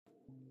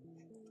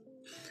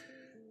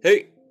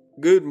Hey,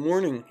 good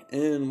morning,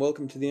 and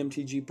welcome to the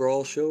MTG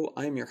Brawl Show.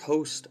 I am your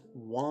host,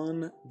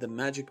 Juan the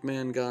Magic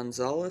Man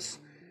Gonzalez.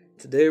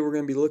 Today we're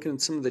going to be looking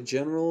at some of the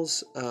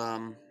generals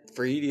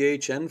for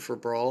EDH and for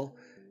Brawl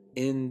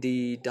in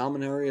the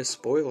Dominaria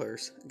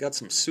spoilers. Got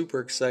some super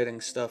exciting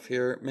stuff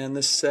here. Man,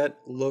 this set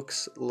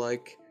looks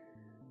like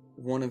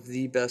one of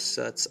the best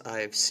sets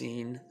I've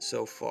seen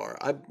so far.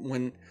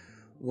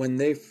 When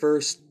they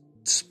first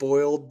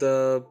spoiled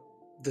the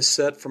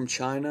set from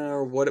China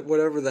or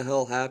whatever the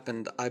hell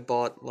happened, I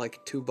bought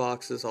like 2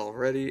 boxes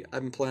already.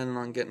 I'm planning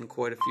on getting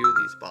quite a few of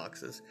these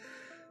boxes.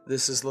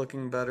 This is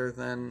looking better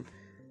than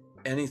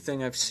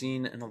anything I've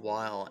seen in a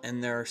while,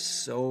 and there are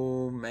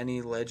so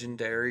many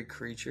legendary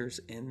creatures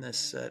in this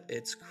set.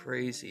 It's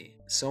crazy.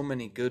 So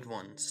many good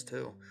ones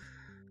too.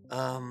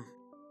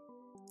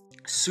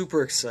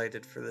 Super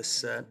excited for this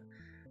set.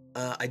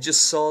 I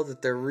just saw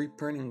that they're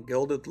reprinting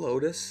Gilded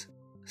Lotus,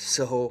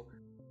 so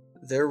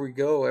there we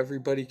go.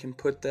 Everybody can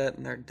put that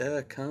in their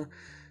deck, huh?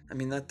 I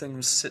mean, that thing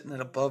was sitting at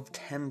above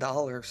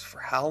 $10 for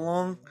how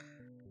long?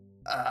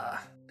 Yeah,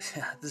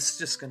 this is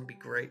just gonna be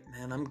great,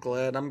 man. I'm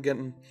glad. I'm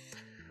getting,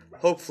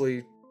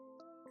 hopefully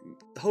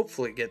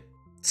get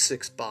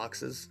 6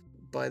 boxes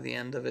by the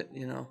end of it.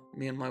 You know,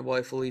 me and my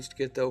wife will each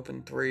get to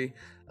open 3.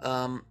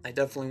 I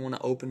definitely want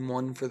to open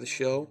one for the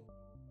show.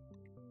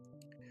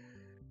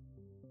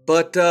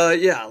 But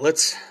yeah,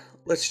 let's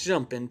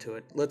jump into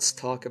it. Let's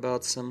talk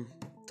about some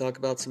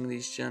of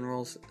these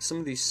generals, some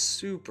of these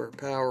super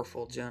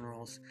powerful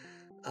generals.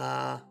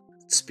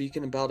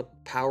 Speaking about a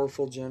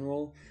powerful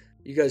general,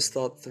 you guys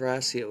thought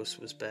Thrasios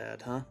was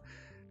bad, huh?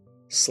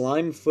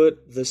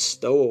 Slimefoot the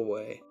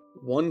Stowaway.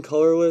 1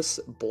 colorless,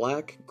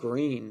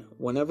 black-green.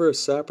 Whenever a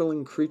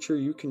sapling creature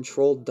you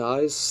control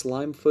dies,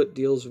 Slimefoot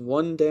deals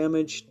 1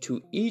 damage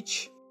to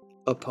each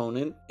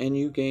opponent, and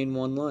you gain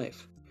 1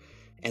 life.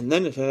 And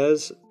then it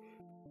has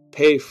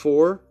pay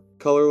 4,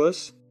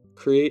 colorless,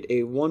 create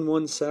a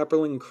 1/1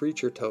 sapling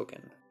creature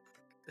token.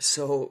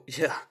 So,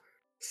 yeah,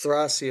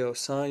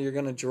 Thrasios, huh? You're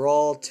gonna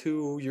draw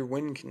to your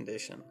win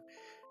condition.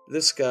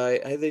 This guy,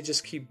 they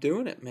just keep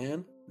doing it,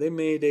 man. They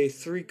made a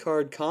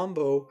 3-card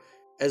combo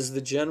as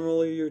the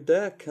general of your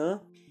deck, huh?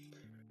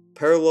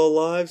 Parallel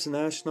Lives and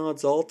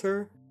Ashnod's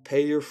Altar.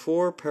 Pay your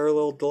 4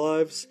 Parallel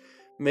Lives.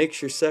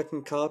 Makes your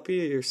second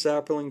copy of your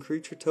sapling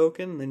creature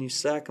token. Then you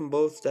sack them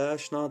both to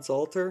Ashnod's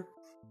Altar.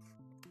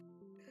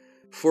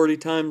 40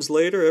 times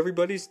later,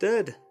 everybody's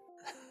dead.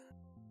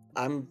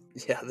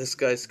 This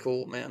guy's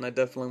cool, man. I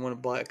definitely want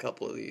to buy a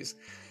couple of these.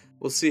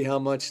 We'll see how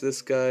much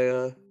this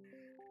guy's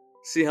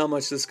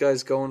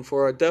going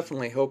for. I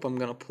definitely hope I'm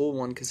gonna pull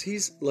one, because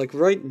he's like,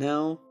 right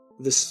now,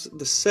 the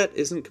set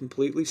isn't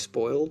completely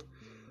spoiled,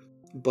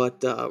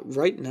 but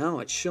right now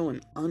it's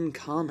showing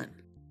uncommon.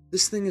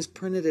 This thing is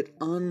printed at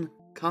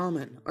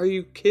uncommon. Are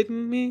you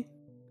kidding me?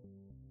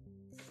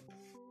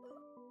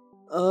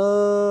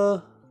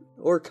 Or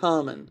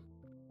common.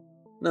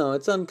 No,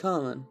 it's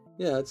uncommon.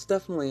 Yeah, it's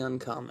definitely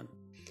uncommon.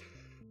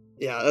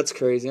 Yeah, that's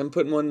crazy. I'm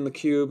putting one in the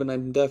cube, and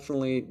I'm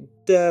definitely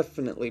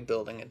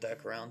building a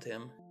deck around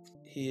him.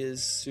 He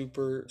is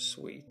super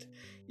sweet.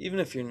 Even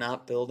if you're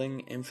not building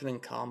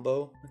infinite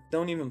combo,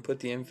 don't even put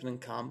the infinite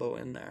combo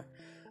in there.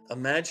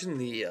 Imagine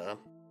the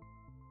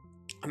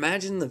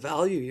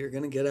value you're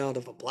gonna get out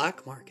of a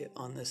black market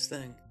on this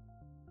thing.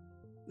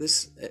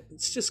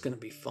 It's just gonna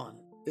be fun.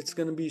 It's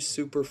gonna be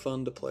super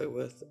fun to play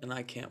with, and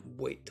I can't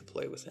wait to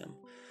play with him.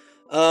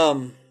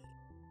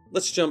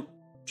 Let's jump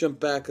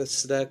back a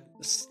step.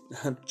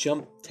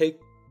 Jump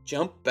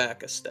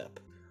back a step.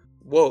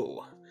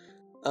 Whoa.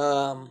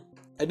 I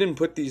didn't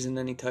put these in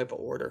any type of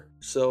order,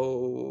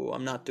 so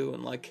I'm not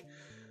doing like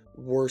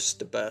worst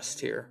to best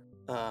here.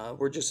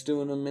 We're just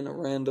doing them in a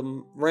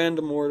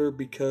random order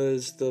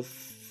because the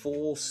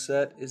full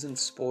set isn't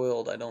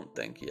spoiled, I don't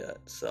think, yet.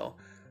 So,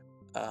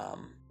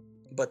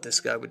 but this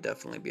guy would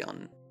definitely be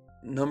on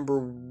number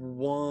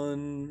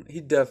 1.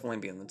 He'd definitely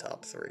be in the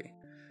top 3.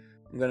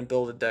 I'm gonna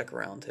build a deck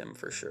around him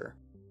for sure.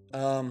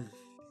 Okay,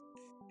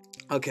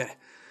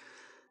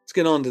 let's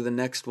get on to the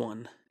next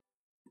one.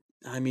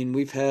 I mean,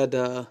 we've had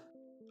Golgari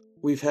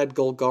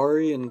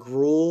and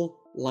Gruul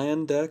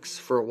land decks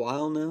for a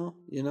while now.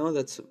 You know,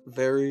 that's a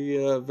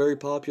very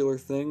popular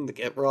thing. The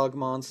Gitrog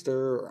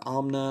monster or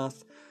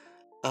Omnath.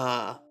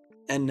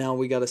 And now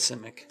we got a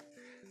Simic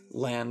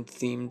land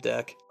themed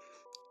deck.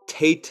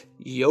 Tate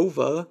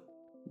Yova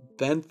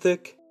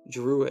Benthic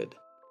Druid.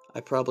 I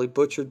probably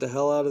butchered the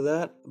hell out of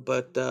that,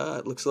 but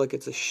it looks like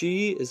it's a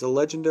she, is a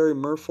legendary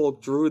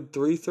Merfolk Druid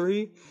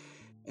 3/3,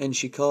 and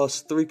she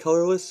costs 3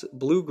 colorless,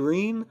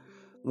 blue-green.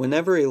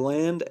 Whenever a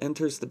land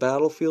enters the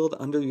battlefield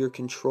under your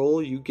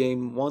control, you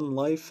gain 1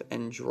 life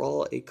and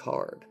draw a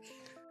card.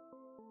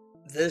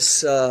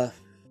 This,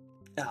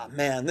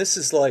 man, this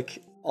is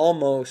like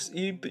almost,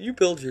 you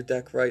build your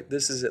deck right,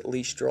 this is at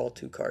least draw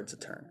 2 cards a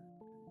turn.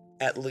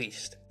 At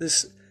least.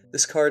 This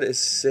card is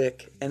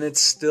sick, and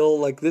it's still,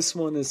 like, this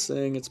one is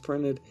saying it's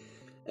printed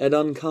at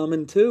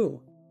uncommon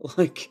too.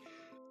 Like,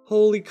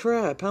 holy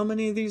crap, how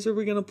many of these are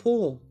we gonna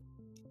pull?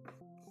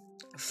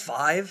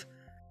 5?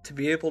 To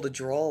be able to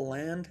draw a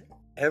land?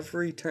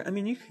 every turn. I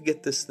mean, you could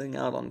get this thing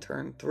out on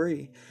turn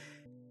 3,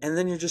 and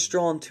then you're just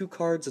drawing 2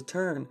 cards a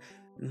turn,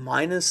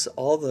 minus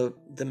all the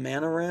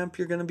mana ramp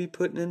you're going to be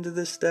putting into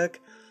this deck,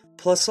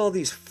 plus all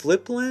these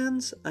flip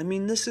lands. I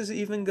mean, this is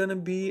even going to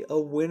be a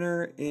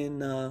winner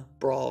in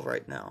Brawl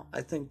right now.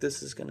 I think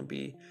this is going to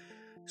be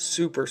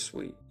super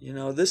sweet. You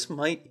know, this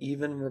might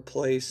even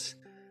replace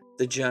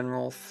the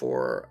general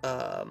for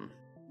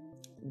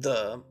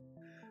the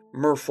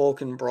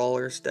Merfolk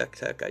Brawlers deck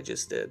tech I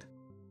just did.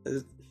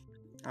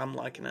 I'm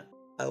liking it.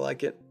 I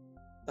like it.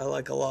 I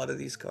like a lot of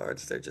these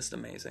cards. They're just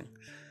amazing.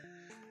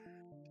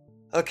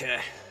 Okay,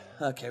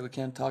 we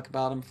can't talk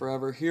about them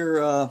forever.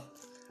 Here,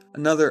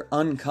 another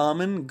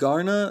uncommon,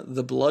 Garna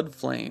the Blood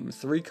Flame.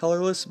 3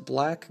 colorless,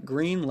 black,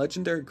 green,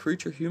 legendary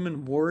creature,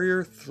 human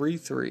warrior,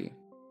 3/3.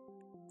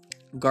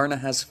 Garna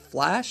has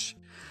Flash,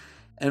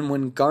 and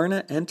when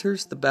Garna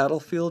enters the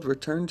battlefield,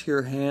 return to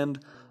your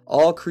hand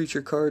all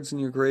creature cards in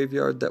your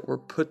graveyard that were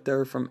put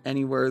there from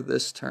anywhere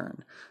this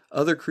turn.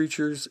 Other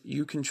creatures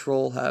you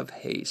control have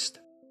haste.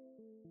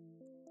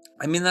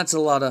 I mean, that's a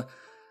lot of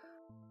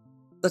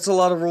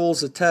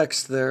rules of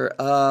text there.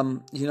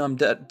 You know, I'm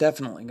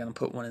definitely going to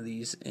put one of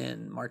these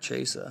in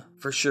Marchesa,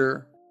 for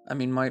sure. I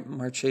mean, my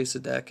Marchesa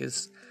deck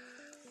is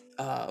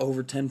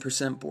over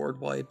 10% board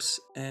wipes,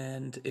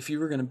 and if you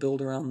were going to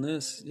build around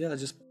this, yeah,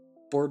 just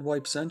board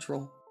wipe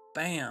central.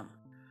 Bam!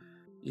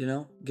 You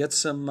know, get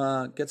some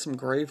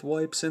grave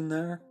wipes in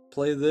there.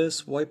 Play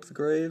this, wipe the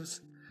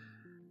graves.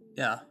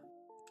 Yeah,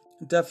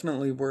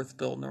 definitely worth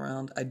building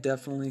around. I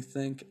definitely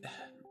think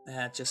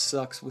it just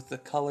sucks with the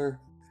color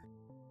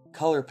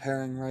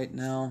pairing right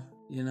now.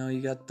 You know,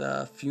 you got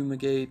the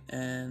Fumigate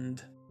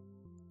and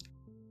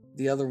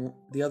the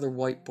other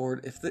white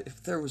board.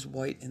 If there was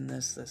white in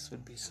this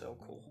would be so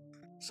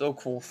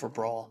cool for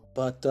Brawl.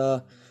 But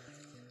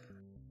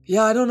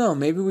yeah, I don't know.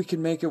 Maybe we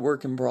can make it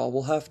work in Brawl.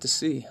 We'll have to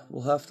see.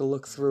 We'll have to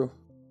look through.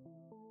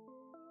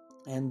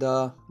 And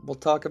we'll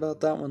talk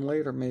about that one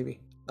later, maybe.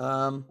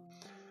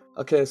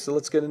 Okay, so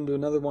let's get into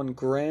another one.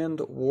 Grand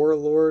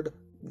Warlord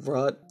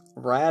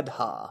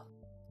Radha.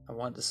 I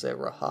wanted to say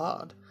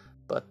Rahad,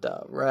 but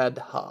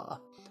Radha.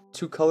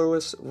 2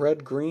 colorless,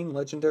 red-green,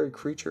 legendary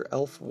creature,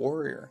 elf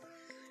warrior.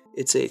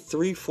 It's a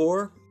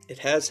 3/4. It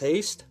has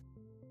haste.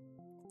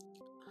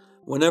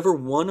 Whenever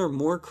one or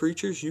more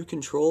creatures you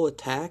control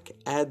attack,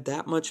 add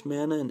that much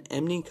mana in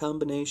any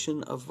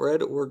combination of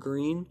red or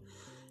green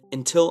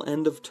until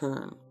end of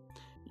turn.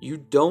 You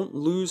don't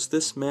lose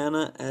this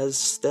mana as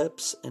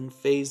steps and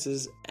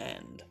phases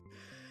end.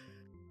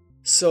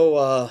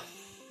 So,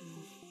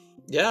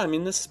 yeah, I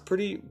mean, this is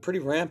pretty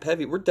ramp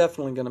heavy. We're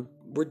definitely gonna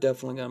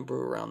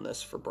brew around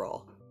this for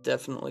Brawl.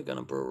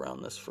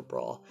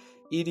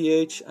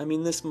 EDH, I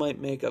mean, this might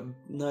make a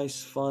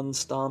nice, fun,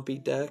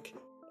 stompy deck.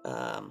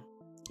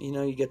 You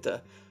know, you get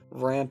to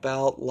ramp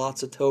out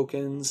lots of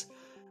tokens.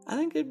 I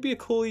think it'd be a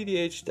cool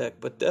EDH deck,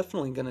 but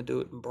definitely gonna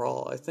do it in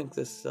Brawl. I think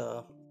this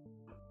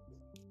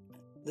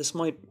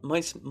might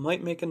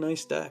make a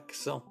nice deck.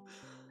 So,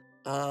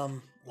 a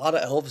lot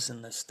of elves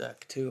in this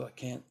deck too. I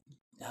can't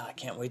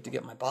wait to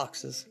get my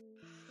boxes.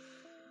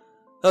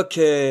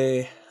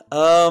 Okay.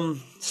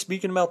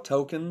 Speaking about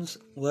tokens,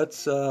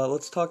 let's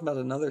talk about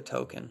another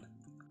token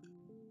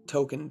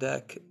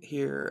deck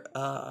here.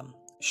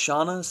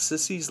 Shauna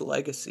Sissy's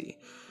Legacy.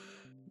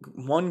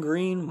 1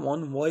 green,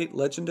 1 white,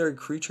 legendary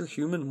creature,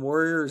 human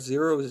warrior,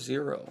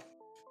 0/0.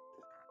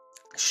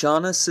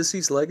 Shauna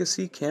Sissy's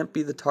Legacy can't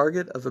be the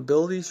target of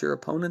abilities your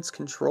opponents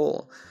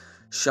control.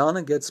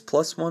 Shauna gets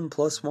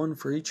 +1/+1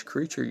 for each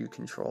creature you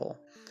control.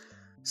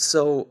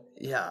 So,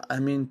 yeah, I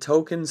mean,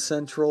 token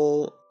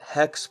central,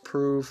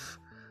 hexproof.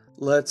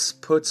 Let's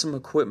put some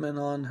equipment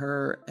on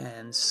her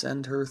and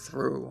send her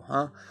through,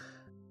 huh?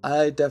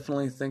 I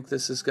definitely think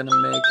this is going to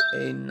make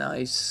a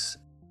nice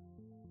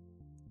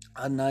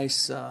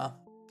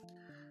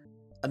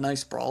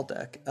Brawl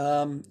deck.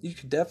 You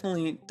could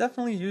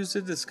definitely use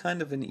it as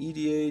kind of an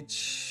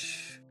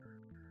EDH.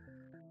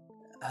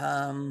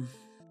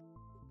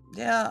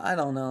 Yeah, I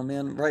don't know,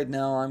 man. Right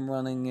now I'm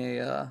running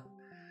a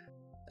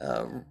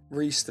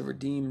Reese the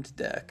Redeemed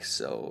deck,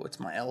 so it's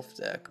my elf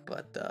deck,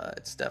 but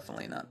it's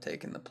definitely not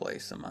taking the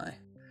place of my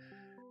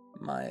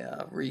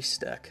Reese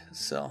deck.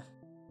 So,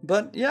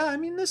 but yeah, I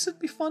mean, this would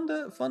be fun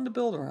to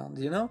build around.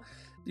 You know,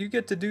 you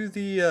get to do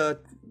the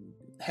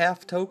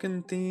half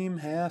token theme,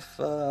 half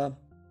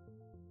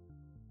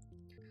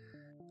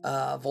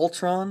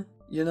Voltron,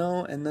 you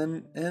know, and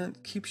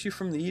it keeps you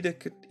from the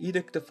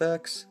edict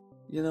effects,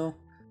 you know.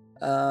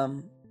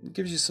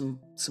 Gives you some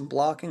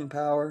blocking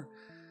power.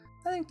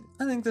 I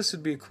think this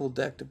would be a cool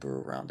deck to brew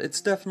around.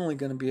 It's definitely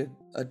going to be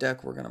a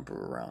deck we're going to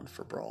brew around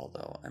for Brawl,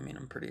 though. I mean,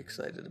 I'm pretty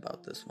excited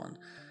about this one.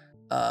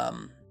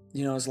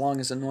 You know, as long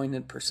as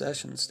Anointed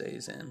Procession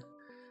stays in.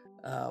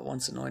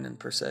 Once Anointed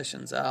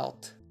Procession's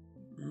out,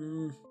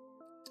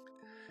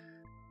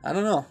 I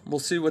don't know. We'll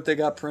see what they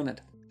got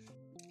printed.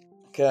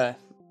 Okay,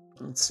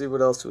 let's see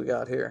what else we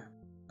got here.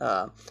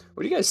 What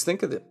do you guys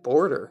think of the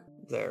border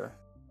there?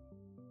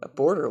 That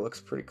border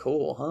looks pretty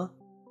cool, huh?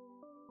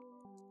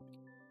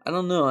 I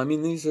don't know. I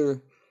mean, these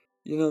are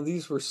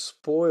these were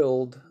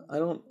spoiled. I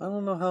don't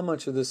know how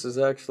much of this is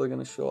actually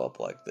going to show up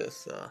like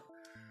this,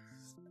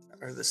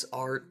 or this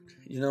art.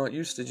 It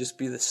used to just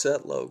be the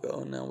set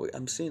logo, and now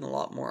I'm seeing a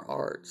lot more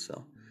art,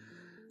 so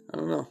I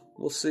don't know.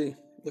 We'll see.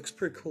 Looks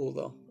pretty cool,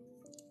 though.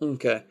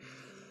 Okay.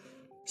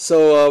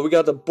 So, we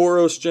got the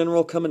Boros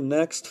General coming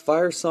next.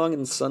 Fire Song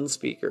and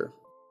Sunspeaker.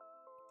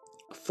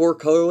 4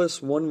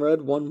 colorless, 1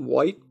 red, 1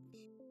 white.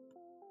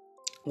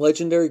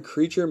 Legendary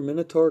creature,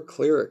 Minotaur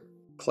Cleric.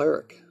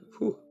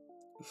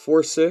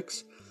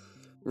 4/6.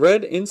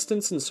 Red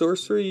instants and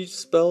sorcery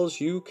spells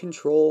you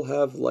control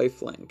have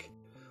lifelink.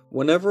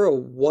 Whenever a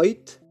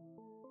white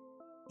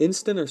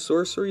instant or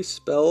sorcery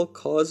spell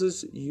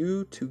causes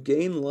you to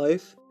gain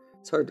life,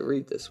 it's hard to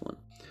read this one.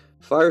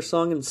 Fire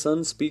Song and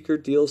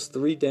Sunspeaker deals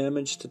 3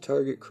 damage to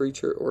target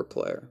creature or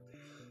player.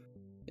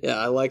 Yeah,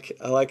 I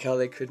like how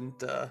they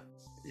couldn't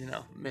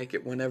make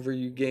it whenever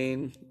you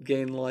gain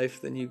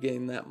life, then you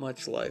gain that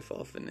much life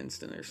off an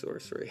instant or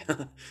sorcery.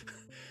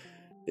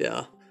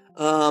 Yeah.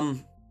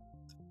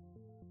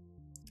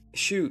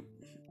 Shoot.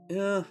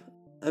 Yeah.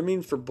 I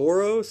mean, for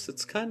Boros,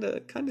 it's kind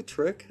of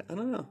trick. I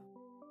don't know.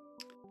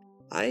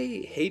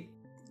 I hate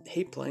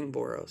playing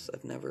Boros.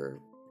 I've never,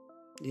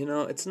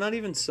 it's not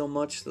even so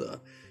much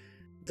the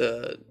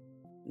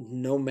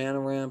no mana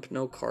ramp,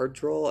 no card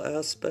draw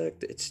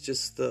aspect. It's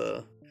just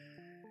they're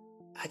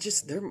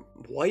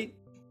white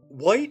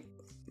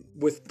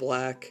with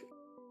black.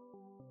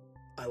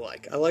 I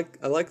like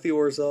the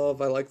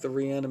Orzhov. I like the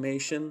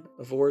reanimation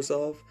of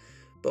Orzhov,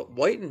 but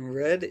white and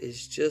red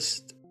is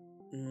just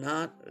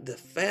not the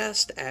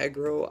fast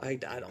aggro. I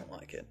don't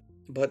like it.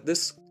 But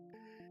this,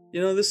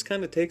 this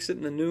kind of takes it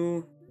in a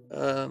new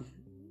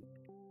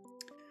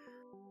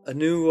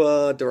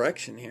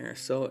direction here.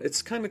 So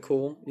it's kind of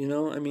cool.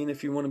 I mean,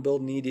 if you want to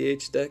build an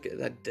EDH deck,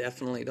 I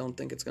definitely don't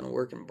think it's going to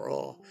work in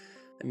Brawl.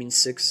 I mean,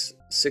 six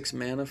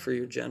mana for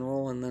your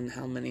general, and then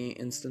how many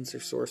instants or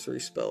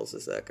sorcery spells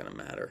is that going to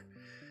matter?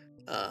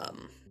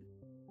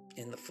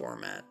 In the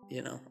format,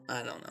 I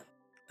don't know.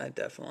 I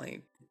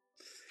definitely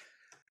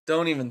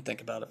don't even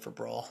think about it for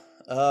Brawl.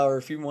 Or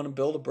if you want to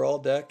build a Brawl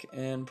deck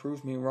and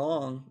prove me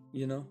wrong,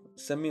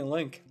 send me a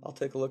link. I'll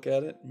take a look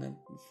at it, and then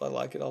if I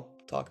like it, I'll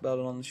talk about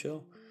it on the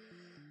show.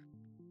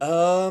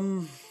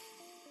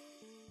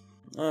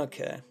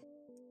 Okay.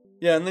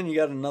 Yeah, and then you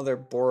got another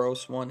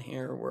Boros one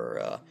here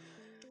where,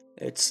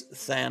 it's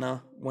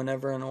Thana.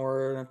 Whenever an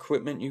aura or an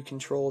equipment you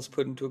control is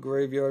put into a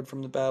graveyard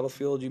from the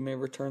battlefield, you may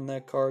return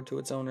that card to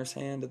its owner's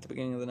hand at the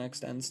beginning of the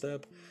next end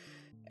step.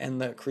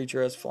 And the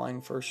creature has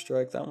flying first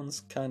strike. That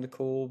one's kind of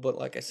cool, but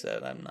like I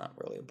said, I'm not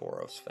really a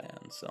Boros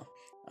fan, so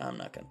I'm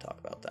not going to talk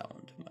about that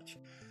one too much.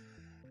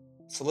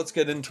 So let's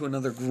get into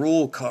another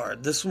Gruul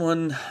card. This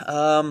one,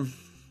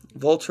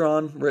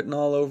 Voltron, written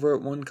all over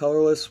it. 1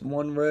 colorless,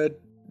 1 red,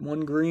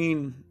 1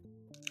 green.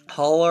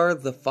 Halar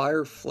the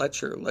Fire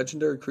Fletcher,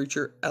 legendary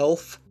creature,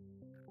 elf,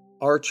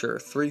 archer,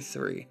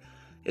 3/3.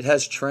 It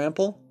has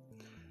trample,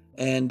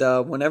 and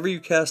whenever you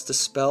cast a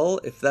spell,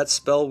 if that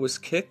spell was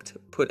kicked,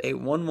 put a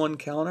 1/1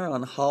 counter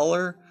on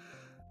Halar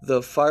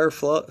the Fire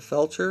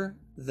Fletcher,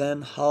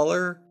 then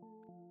Halar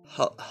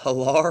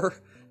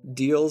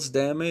deals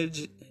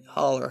damage.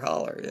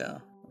 Halar, yeah.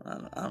 I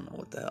don't know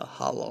what the hell,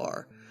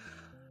 Halar.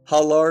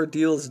 Halar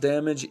deals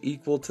damage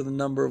equal to the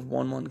number of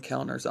 1/1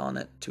 counters on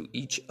it to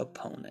each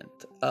opponent.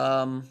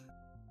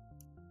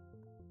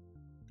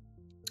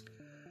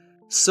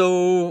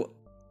 So,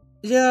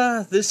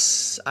 yeah,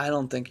 this, I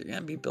don't think you're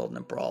going to be building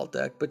a Brawl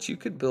deck, but you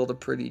could build a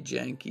pretty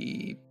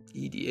janky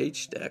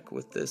EDH deck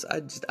with this. I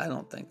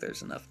don't think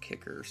there's enough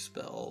kicker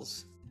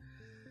spells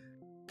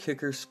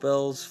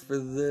for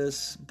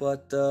this,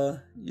 but, I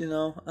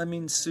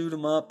mean, suit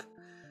them up.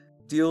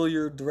 Deal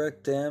your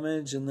direct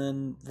damage, and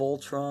then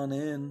Voltron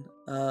in.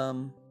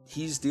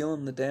 He's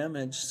dealing the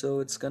damage,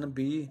 so it's gonna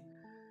be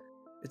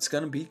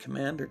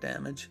commander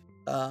damage.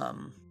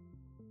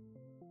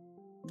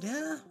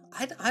 Yeah,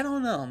 I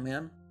don't know,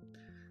 man.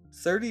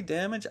 30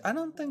 damage. I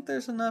don't think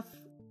there's enough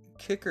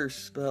kicker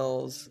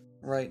spells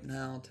right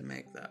now to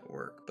make that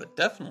work, but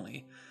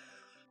definitely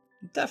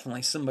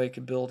somebody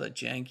could build a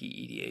janky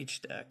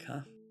EDH deck,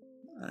 huh?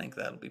 I think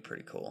that'll be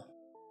pretty cool.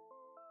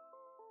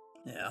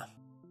 Yeah.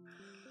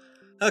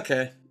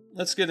 Okay,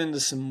 let's get into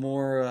some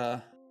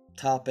more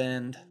top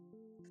end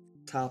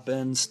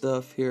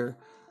stuff here.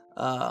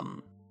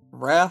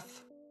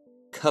 Wrath,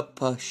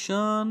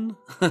 Capashen,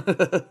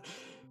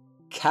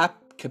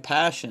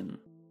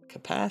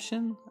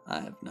 Capashen?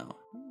 I have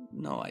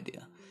no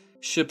idea.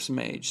 Ship's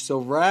Mage. So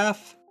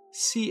Wrath,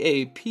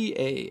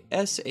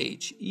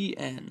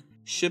 Capashen,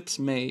 Ship's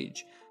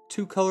Mage.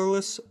 2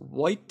 colorless,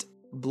 white,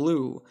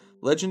 blue.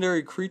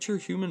 Legendary creature,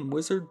 human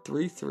wizard,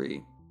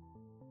 3/3.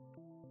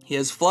 He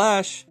has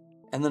flash,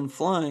 and then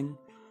flying,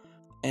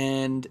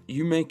 and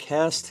you may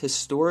cast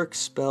historic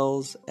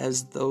spells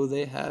as though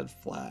they had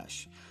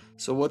flash.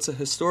 So what's a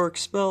historic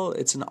spell?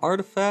 It's an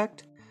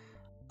artifact,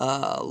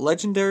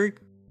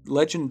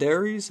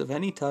 legendaries of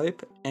any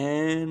type,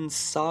 and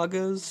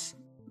sagas.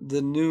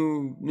 The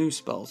new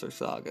spells are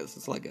sagas.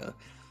 It's like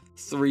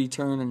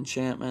 3-turn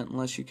enchantment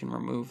unless you can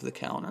remove the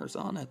counters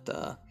on it.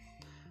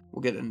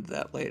 We'll get into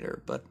that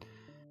later, but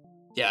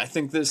yeah, I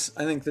think this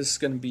is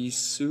going to be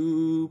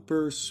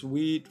super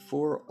sweet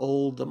for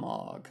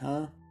Ulamog,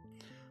 huh?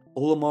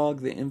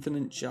 Ulamog, the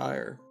Infinite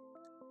Gyre.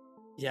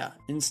 Yeah,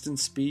 instant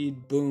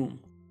speed, boom.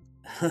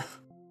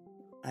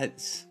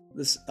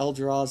 This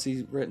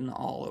Eldrazi written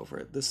all over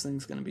it. This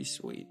thing's going to be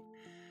sweet.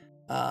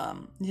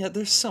 Yeah,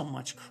 there's so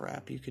much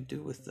crap you could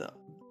do with the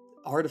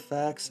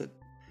artifacts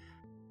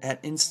at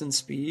instant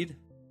speed.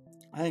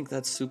 I think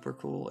that's super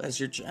cool as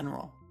your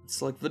general.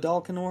 It's like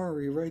Vidal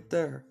Canori right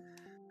there.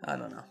 I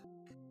don't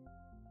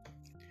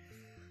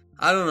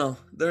know.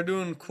 They're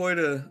doing quite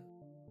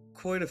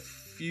a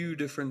few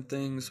different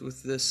things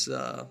with this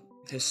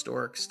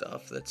historic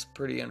stuff that's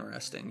pretty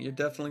interesting. You're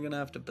definitely gonna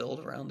have to build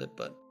around it,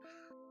 but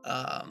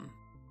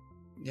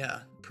yeah,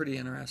 pretty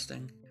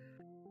interesting.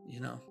 I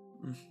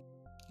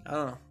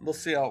don't know. We'll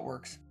see how it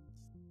works.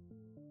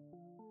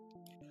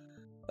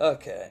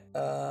 Okay.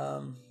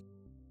 Man,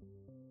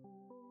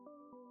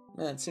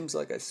 it seems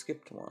like I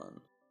skipped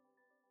one.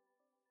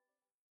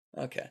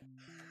 Okay.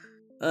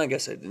 I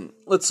guess I didn't.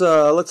 Let's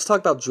talk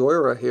about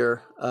Joyra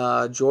here.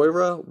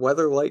 Joyra,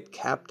 Weatherlight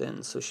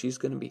Captain. So she's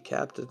going to be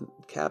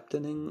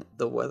captaining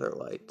the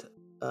Weatherlight.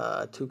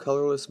 2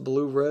 colorless,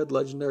 blue-red,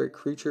 legendary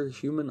creature,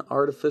 human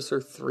artificer,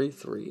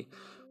 3/3.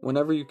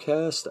 Whenever you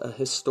cast a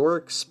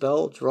historic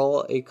spell,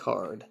 draw a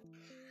card.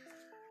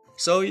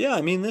 So yeah,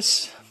 I mean,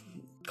 this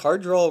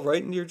card draw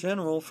right into your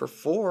general for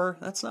 4.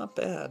 That's not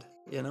bad,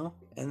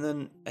 And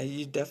then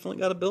you definitely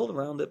got to build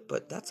around it,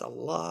 but that's a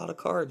lot of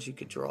cards you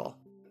could draw.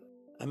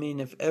 I mean,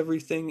 if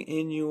everything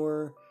in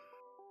your...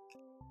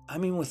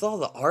 with all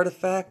the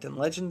artifact and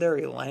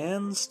legendary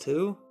lands,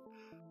 too.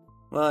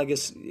 Well, I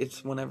guess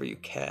it's whenever you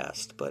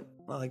cast, but,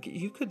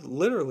 you could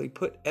literally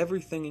put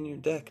everything in your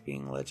deck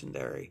being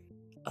legendary.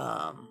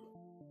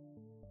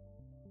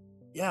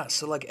 Yeah,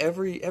 so,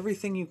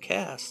 everything you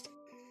cast.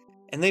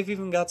 And they've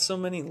even got so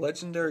many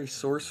legendary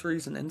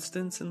sorceries and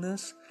instants in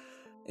this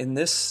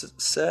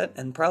set,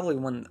 and probably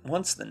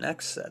once the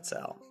next set's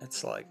out,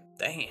 it's like,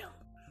 damn.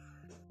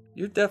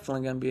 You're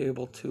definitely gonna be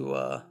able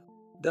to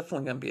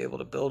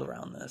build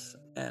around this,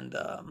 and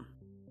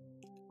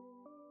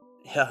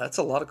yeah, that's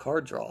a lot of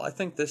card draw. I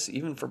think this,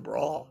 even for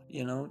Brawl,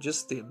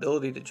 just the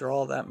ability to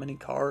draw that many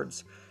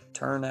cards,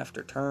 turn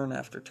after turn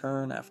after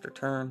turn after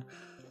turn,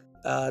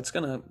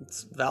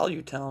 it's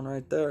Value Town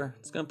right there.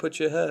 It's gonna put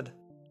you ahead.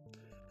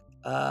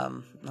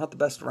 Not the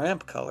best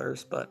ramp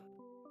colors, but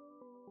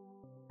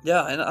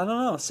yeah, and I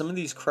don't know, some of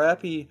these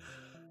crappy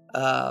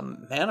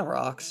mana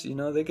rocks,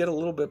 they get a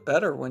little bit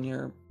better when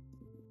you're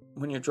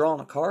drawing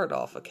a card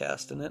off of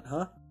casting it,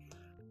 huh?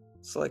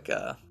 It's like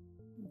a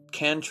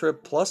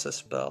cantrip plus a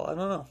spell. I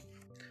don't know.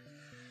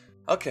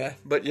 Okay,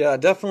 but yeah,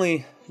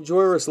 definitely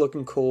Joyra's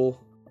looking cool.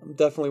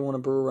 Definitely want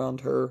to brew around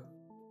her.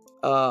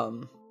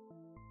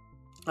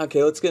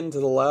 Okay, let's get into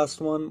the last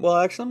one. Well,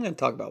 actually, I'm going to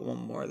talk about one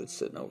more that's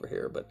sitting over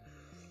here, but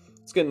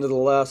let's get into the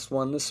last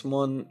one. This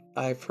one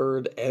I've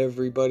heard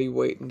everybody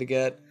waiting to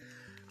get.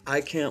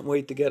 I can't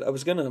wait to get. I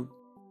was gonna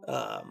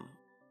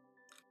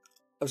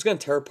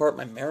tear apart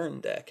my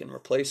Marin deck and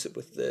replace it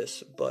with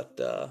this, but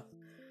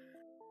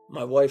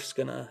my wife's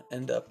gonna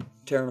end up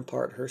tearing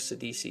apart her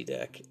Sidisi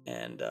deck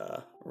and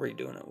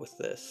redoing it with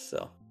this.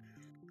 So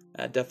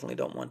I definitely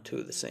don't want 2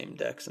 of the same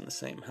decks in the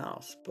same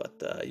house.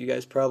 But you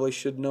guys probably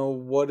should know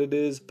what it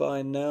is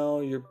by now.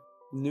 Your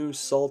new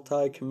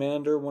Sultai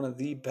Commander, one of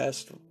the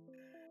best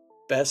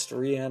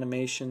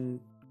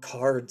reanimation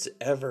cards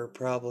ever,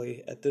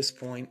 probably at this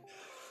point.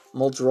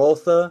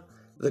 Muldrotha,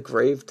 the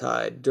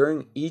Gravetide.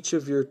 During each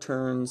of your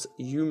turns,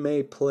 you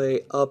may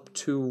play up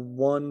to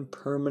 1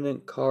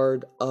 permanent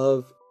card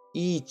of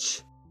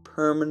each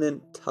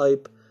permanent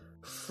type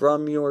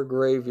from your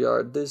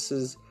graveyard. This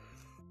is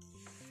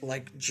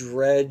like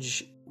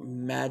Dredge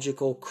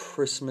magical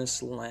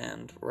Christmas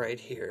land right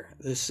here.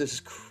 This is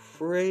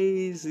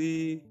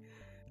crazy.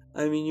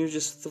 I mean, you're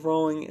just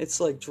throwing... It's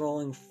like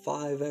drawing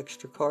 5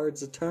 extra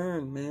cards a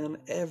turn, man.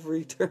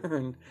 Every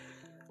turn.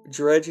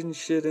 Dredging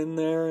shit in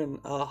there, and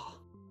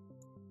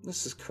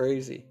this is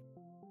crazy.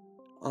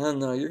 I don't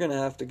know, you're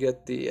gonna have to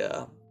get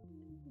the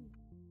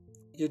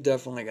you're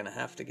definitely gonna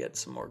have to get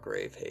some more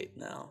Grave Hate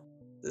now.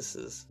 This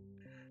is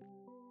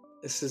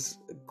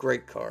a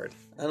great card.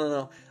 I don't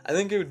know, I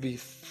think it would be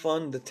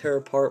fun to tear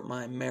apart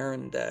my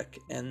Marin deck,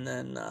 and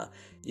then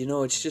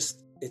it's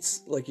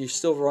like you're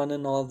still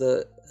running all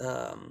the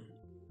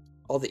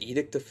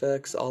edict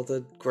effects, all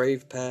the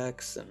grave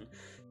packs, and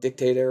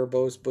Dictate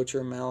Erebos,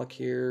 Butcher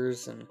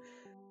Malakirs, and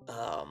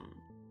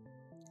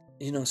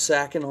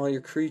sacking all your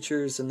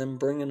creatures and then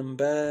bringing them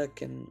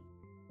back,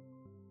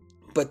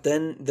 but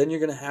then you're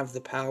gonna have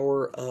the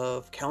power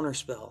of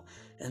Counterspell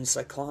and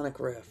Cyclonic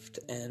Rift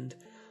and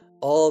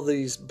all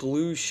these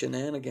blue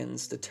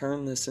shenanigans to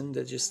turn this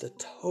into just a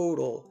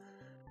total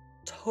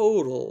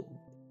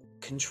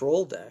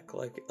control deck.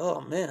 Like,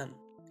 oh man,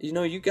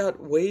 you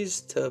got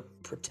ways to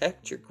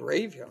protect your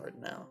graveyard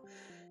now.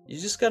 You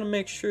just got to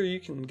make sure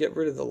you can get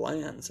rid of the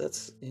lands.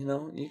 That's, you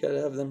got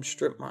to have them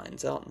strip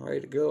mines out and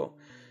ready to go.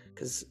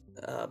 Because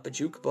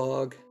Bojuka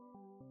Bog,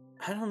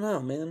 I don't know,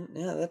 man.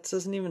 Yeah, that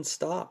doesn't even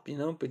stop.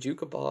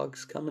 Bojuka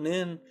Bog's coming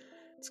in.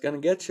 It's gonna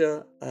get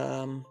you.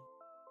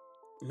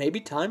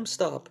 Maybe Time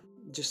Stop.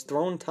 Just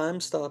throwing Time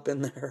Stop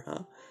in there,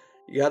 huh?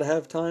 You gotta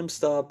have Time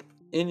Stop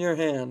in your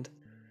hand.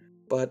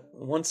 But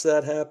once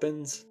that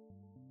happens,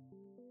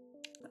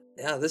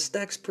 yeah, this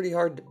deck's pretty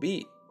hard to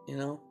beat,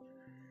 Yeah,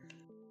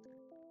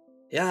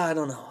 I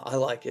don't know. I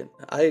like it.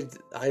 I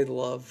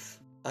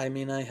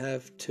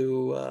have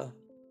two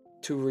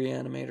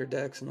Reanimator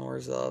decks, an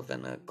Orzhov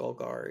and a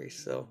Golgari,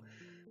 so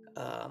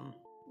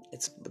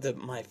it's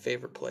my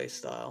favorite play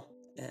style,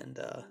 and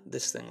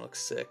this thing looks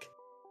sick.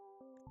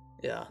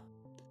 Yeah.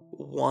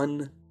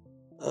 One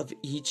of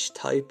each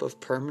type of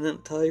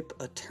permanent type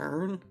a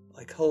turn?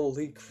 Like,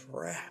 holy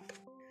crap.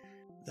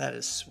 That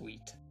is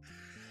sweet.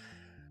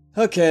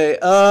 Okay,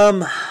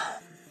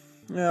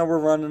 yeah, we're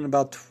running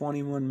about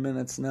 21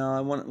 minutes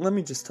now. Let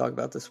me just talk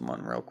about this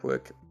one real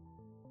quick.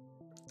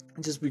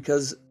 Just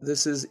because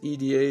this is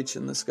EDH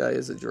and this guy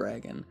is a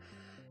dragon,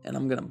 and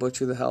I'm gonna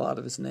butcher the hell out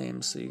of his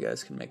name so you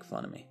guys can make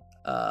fun of me.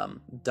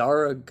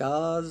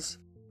 Daragaz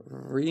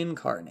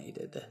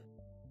Reincarnated.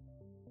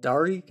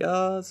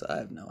 Darigaz? I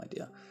have no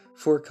idea.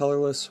 4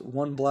 colorless,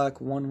 1 black,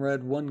 1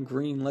 red, 1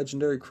 green,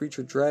 legendary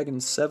creature dragon,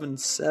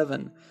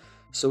 7/7.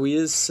 So he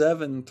is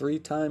 7, 3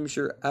 times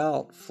you're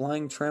out.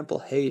 Flying trample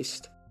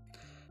haste.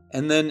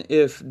 And then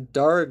if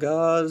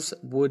Daragaz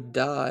would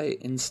die,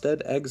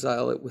 instead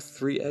exile it with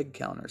 3 egg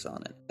counters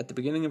on it. At the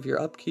beginning of your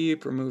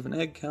upkeep, remove an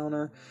egg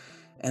counter.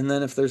 And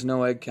then if there's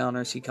no egg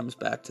counters, he comes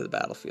back to the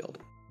battlefield.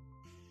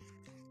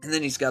 And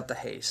then he's got the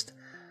haste.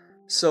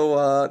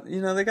 So,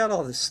 they got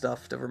all this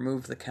stuff to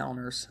remove the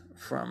counters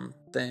from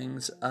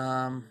things.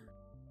 Yeah,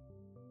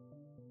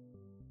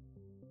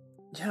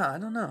 I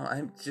don't know.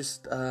 I'm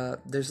just,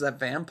 there's that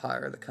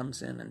vampire that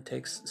comes in and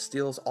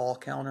steals all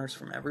counters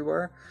from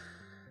everywhere.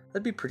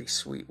 That'd be pretty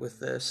sweet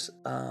with this.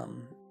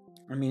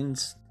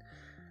 It's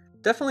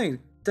definitely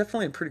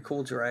a pretty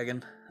cool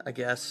dragon, I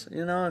guess.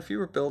 If you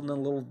were building a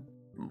little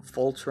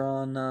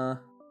Voltron,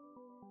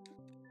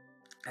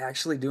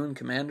 actually doing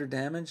commander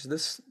damage,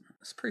 this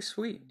is pretty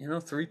sweet.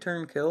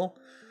 3-turn kill,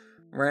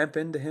 ramp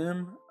into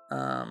him.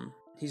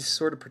 He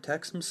sort of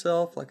protects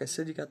himself. Like I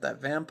said, you got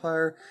that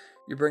vampire.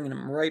 You're bringing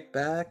him right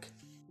back.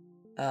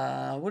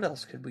 What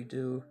else could we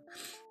do?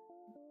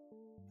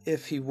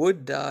 If he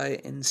would die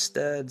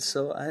instead,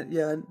 so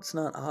it's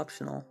not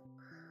optional.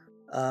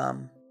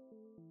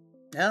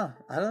 Yeah,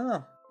 I don't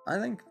know. I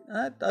think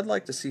I'd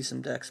like to see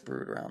some decks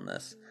brewed around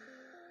this,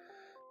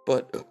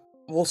 but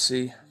we'll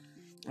see.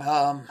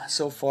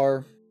 So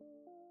far,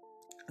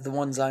 the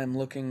ones I am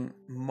looking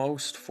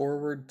most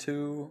forward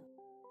to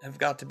have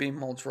got to be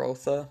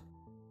Muldrotha.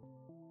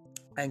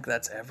 I think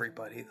that's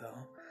everybody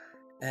though,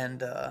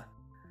 and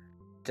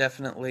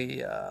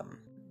definitely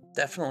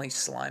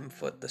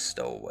Slimefoot the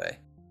Stowaway.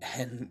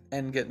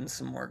 And getting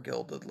some more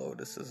Gilded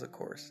Lotuses, of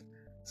course.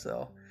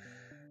 So,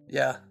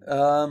 yeah.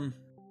 I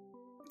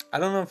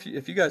don't know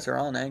if you guys are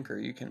on Anchor,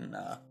 you can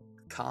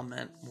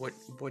comment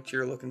what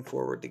you're looking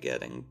forward to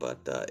getting.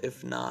 But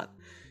if not,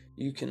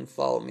 you can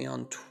follow me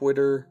on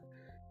Twitter,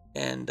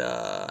 and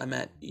I'm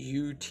at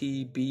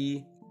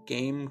UTB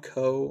Game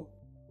Co.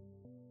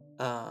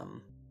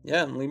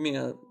 Yeah, and leave me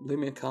a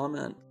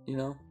comment.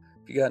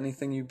 If you got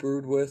anything you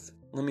brewed with,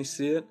 let me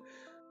see it,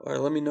 or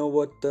let me know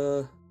what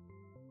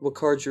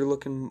cards you're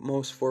looking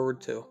most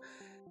forward to.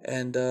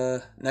 And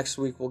next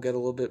week we'll get a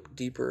little bit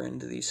deeper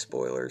into these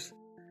spoilers.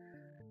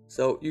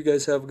 So you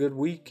guys have a good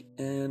week,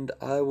 and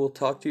I will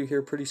talk to you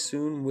here pretty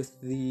soon with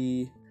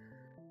the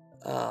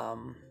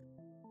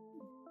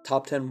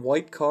top 10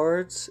 white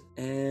cards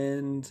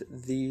and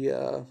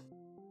the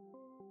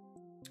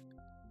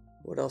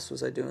what else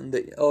was I doing?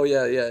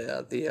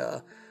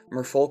 The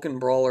Merfolkon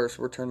Brawlers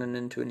were turning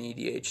into an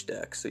EDH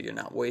deck, so you're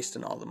not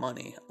wasting all the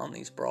money on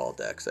these Brawl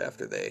decks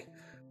after they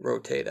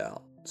rotate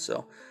out.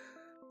 So,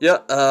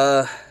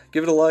 yeah,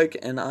 give it a like,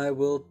 and I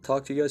will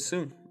talk to you guys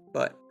soon.